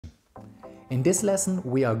In this lesson,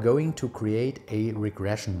 we are going to create a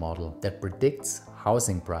regression model that predicts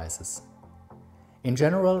housing prices. In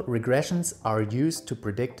general, regressions are used to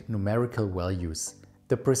predict numerical values.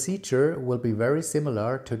 The procedure will be very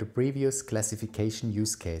similar to the previous classification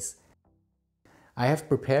use case. I have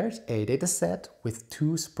prepared a dataset with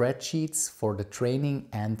two spreadsheets for the training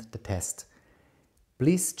and the test.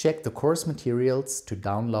 Please check the course materials to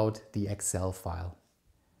download the Excel file.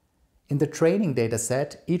 In the training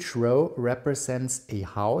dataset, each row represents a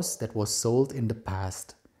house that was sold in the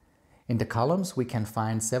past. In the columns, we can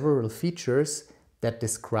find several features that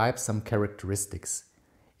describe some characteristics.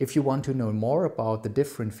 If you want to know more about the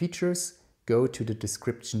different features, go to the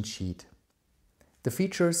description sheet. The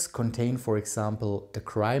features contain, for example, the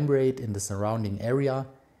crime rate in the surrounding area,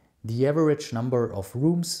 the average number of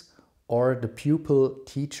rooms, or the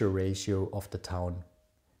pupil-teacher ratio of the town.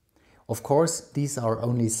 Of course, these are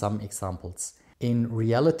only some examples. In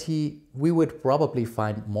reality, we would probably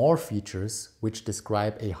find more features which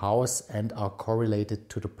describe a house and are correlated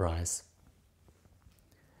to the price.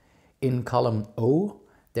 In column O,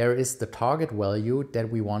 there is the target value that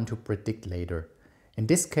we want to predict later. In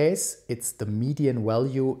this case, it's the median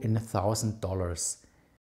value in $1,000.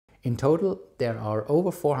 In total, there are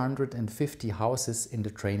over 450 houses in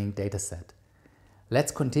the training dataset.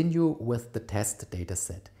 Let's continue with the test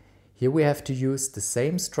dataset. Here we have to use the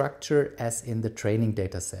same structure as in the training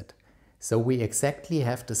dataset. So we exactly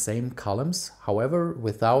have the same columns, however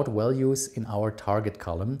without values in our target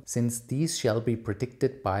column, since these shall be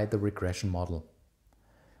predicted by the regression model.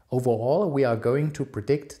 Overall, we are going to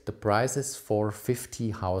predict the prices for 50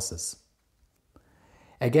 houses.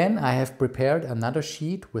 Again, I have prepared another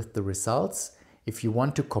sheet with the results if you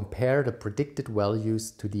want to compare the predicted values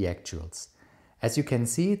to the actuals. As you can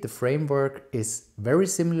see, the framework is very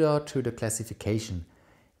similar to the classification.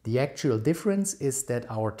 The actual difference is that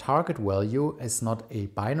our target value is not a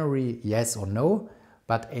binary yes or no,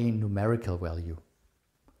 but a numerical value.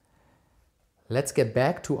 Let's get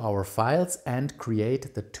back to our files and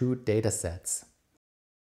create the two datasets.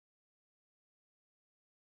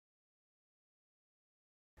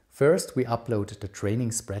 First, we upload the training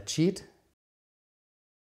spreadsheet.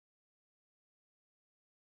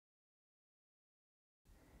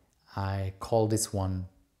 I call this one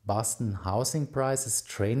Boston Housing Prices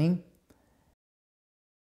Training.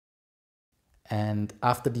 And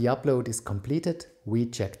after the upload is completed, we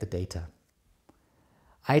check the data.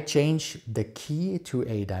 I change the key to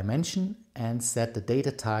a dimension and set the data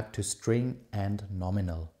type to string and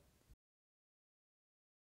nominal.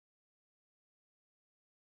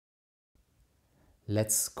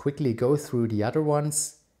 Let's quickly go through the other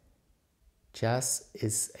ones. Just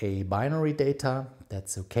is a binary data,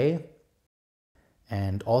 that's okay.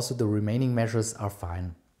 And also the remaining measures are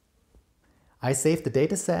fine. I save the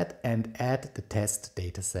dataset and add the test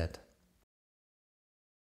dataset.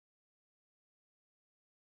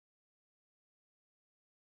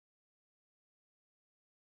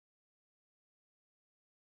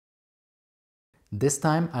 This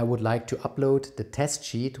time I would like to upload the test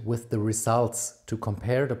sheet with the results to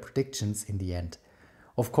compare the predictions in the end.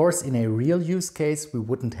 Of course, in a real use case, we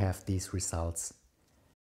wouldn't have these results.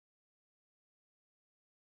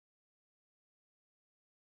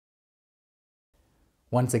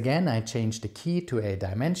 Once again, I change the key to a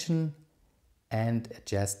dimension and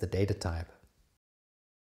adjust the data type.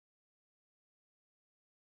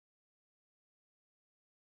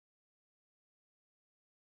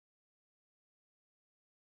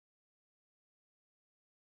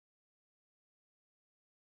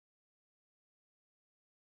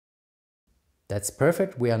 That's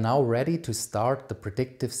perfect. We are now ready to start the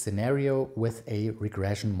predictive scenario with a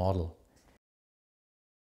regression model.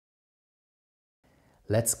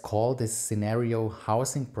 Let's call this scenario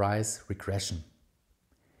housing price regression.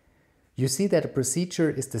 You see that the procedure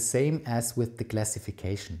is the same as with the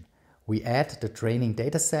classification. We add the training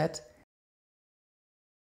dataset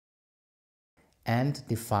and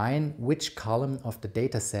define which column of the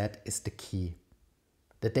dataset is the key.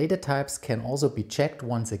 The data types can also be checked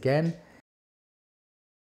once again.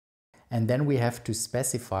 And then we have to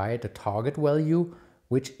specify the target value,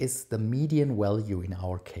 which is the median value in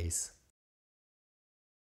our case.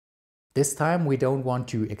 This time we don't want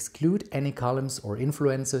to exclude any columns or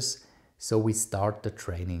influences, so we start the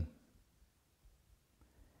training.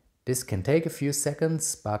 This can take a few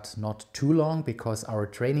seconds, but not too long because our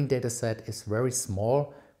training dataset is very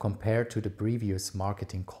small compared to the previous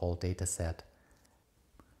marketing call dataset.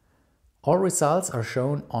 All results are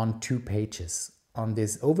shown on 2 pages. On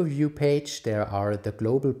this overview page, there are the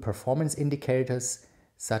global performance indicators,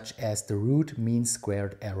 such as the root mean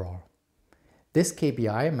squared error. This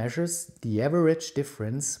KPI measures the average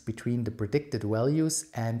difference between the predicted values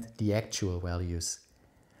and the actual values.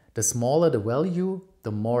 The smaller the value,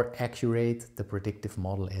 the more accurate the predictive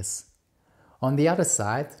model is. On the other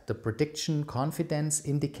side, the prediction confidence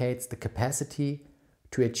indicates the capacity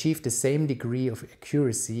to achieve the same degree of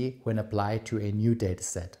accuracy when applied to a new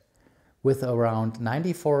dataset. With around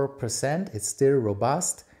 94%, it's still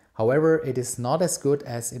robust. However, it is not as good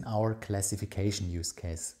as in our classification use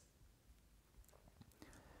case.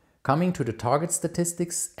 Coming to the target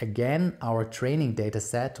statistics, again, our training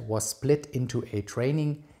dataset was split into a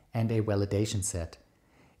training and a validation set.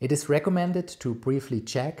 It is recommended to briefly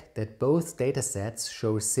check that both datasets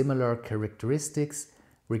show similar characteristics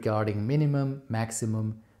regarding minimum,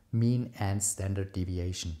 maximum, mean and standard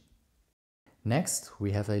deviation. Next,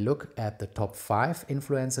 we have a look at the top 5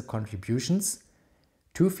 influencer contributions.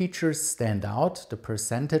 Two features stand out: the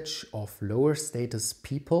percentage of lower status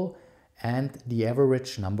people and the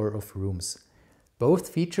average number of rooms. Both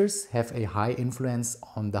features have a high influence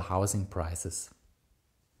on the housing prices.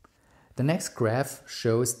 The next graph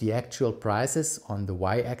shows the actual prices on the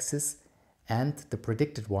y-axis and the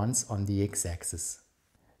predicted ones on the x-axis.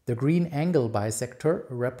 The green angle bisector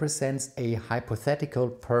represents a hypothetical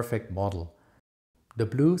perfect model. The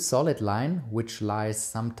blue solid line, which lies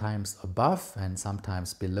sometimes above and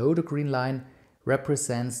sometimes below the green line,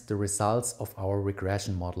 represents the results of our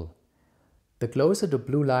regression model. The closer the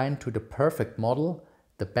blue line to the perfect model,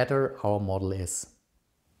 the better our model is.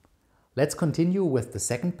 Let's continue with the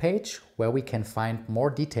second page, where we can find more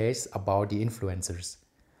details about the influencers.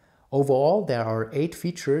 Overall, there are 8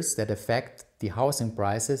 features that affect the housing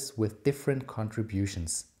prices with different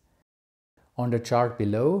contributions. On the chart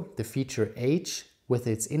below, the feature age with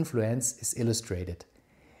its influence is illustrated.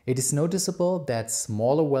 It is noticeable that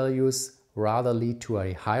smaller values rather lead to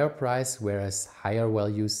a higher price, whereas higher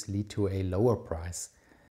values lead to a lower price.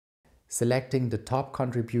 Selecting the top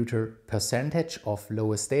contributor percentage of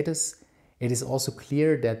lower status, it is also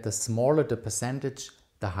clear that the smaller the percentage,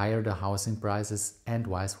 the higher the housing prices, and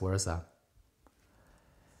vice versa.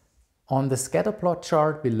 On the scatterplot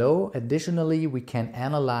chart below, additionally, we can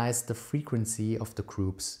analyze the frequency of the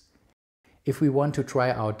groups. If we want to try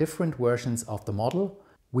out different versions of the model,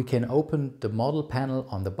 we can open the model panel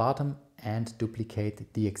on the bottom and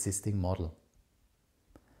duplicate the existing model.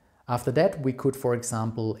 After that, we could, for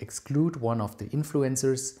example, exclude one of the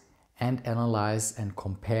influencers and analyze and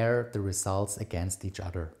compare the results against each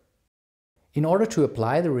other. In order to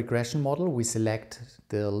apply the regression model, we select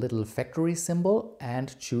the little factory symbol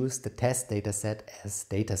and choose the test dataset as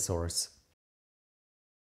data source.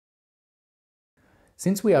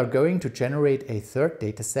 Since we are going to generate a third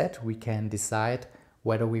dataset, we can decide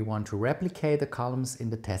whether we want to replicate the columns in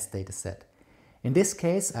the test dataset. In this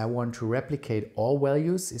case, I want to replicate all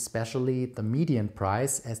values, especially the median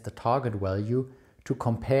price as the target value, to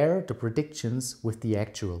compare the predictions with the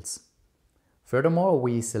actuals. Furthermore,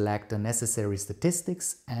 we select the necessary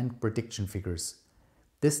statistics and prediction figures.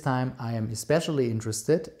 This time I am especially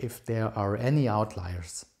interested if there are any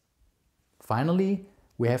outliers. Finally,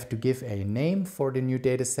 we have to give a name for the new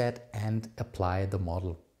dataset and apply the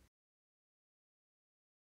model.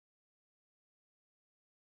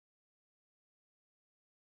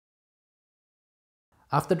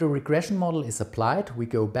 After the regression model is applied, we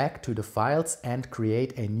go back to the files and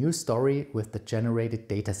create a new story with the generated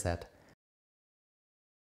dataset.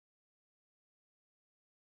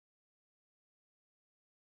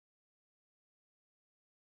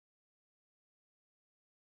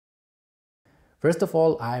 First of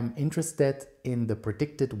all, I'm interested in the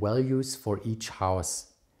predicted values for each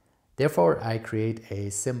house. Therefore, I create a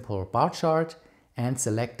simple bar chart and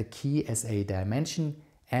select the key as a dimension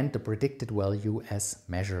and the predicted value as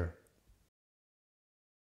measure.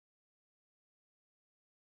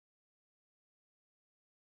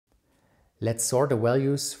 Let's sort the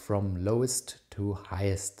values from lowest to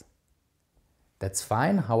highest. That's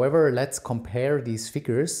fine. However, let's compare these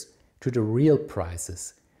figures to the real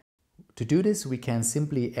prices. To do this, we can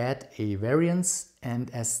simply add a variance, and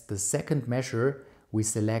as the second measure, we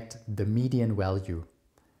select the median value.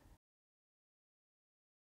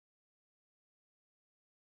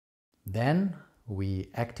 Then we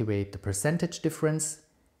activate the percentage difference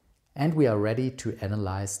and we are ready to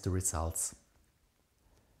analyze the results.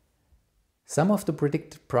 Some of the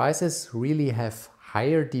predicted prices really have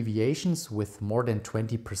higher deviations with more than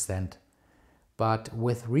 20%. But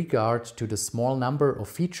with regard to the small number of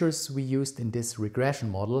features we used in this regression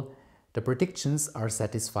model, the predictions are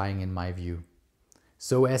satisfying in my view.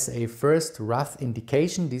 So as a first rough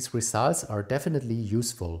indication, these results are definitely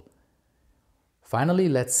useful. Finally,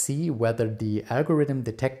 let's see whether the algorithm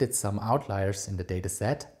detected some outliers in the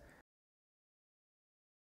dataset.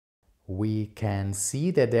 We can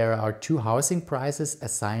see that there are two housing prices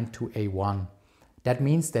assigned to A1. That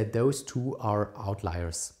means that those two are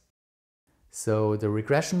outliers. So the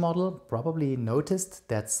regression model probably noticed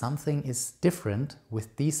that something is different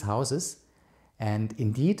with these houses, and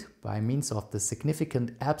indeed, by means of the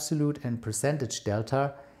significant absolute and percentage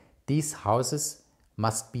delta, these houses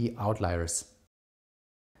must be outliers.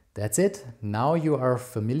 That's it. Now you are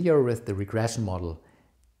familiar with the regression model.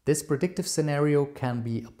 This predictive scenario can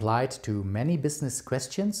be applied to many business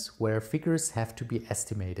questions where figures have to be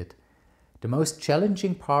estimated. The most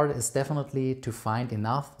challenging part is definitely to find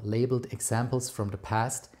enough labeled examples from the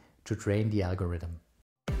past to train the algorithm.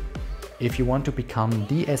 If you want to become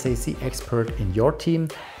the SAC expert in your team,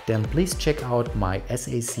 then please check out my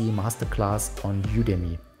SAC masterclass on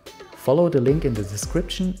Udemy. Follow the link in the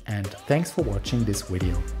description, and thanks for watching this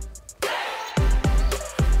video.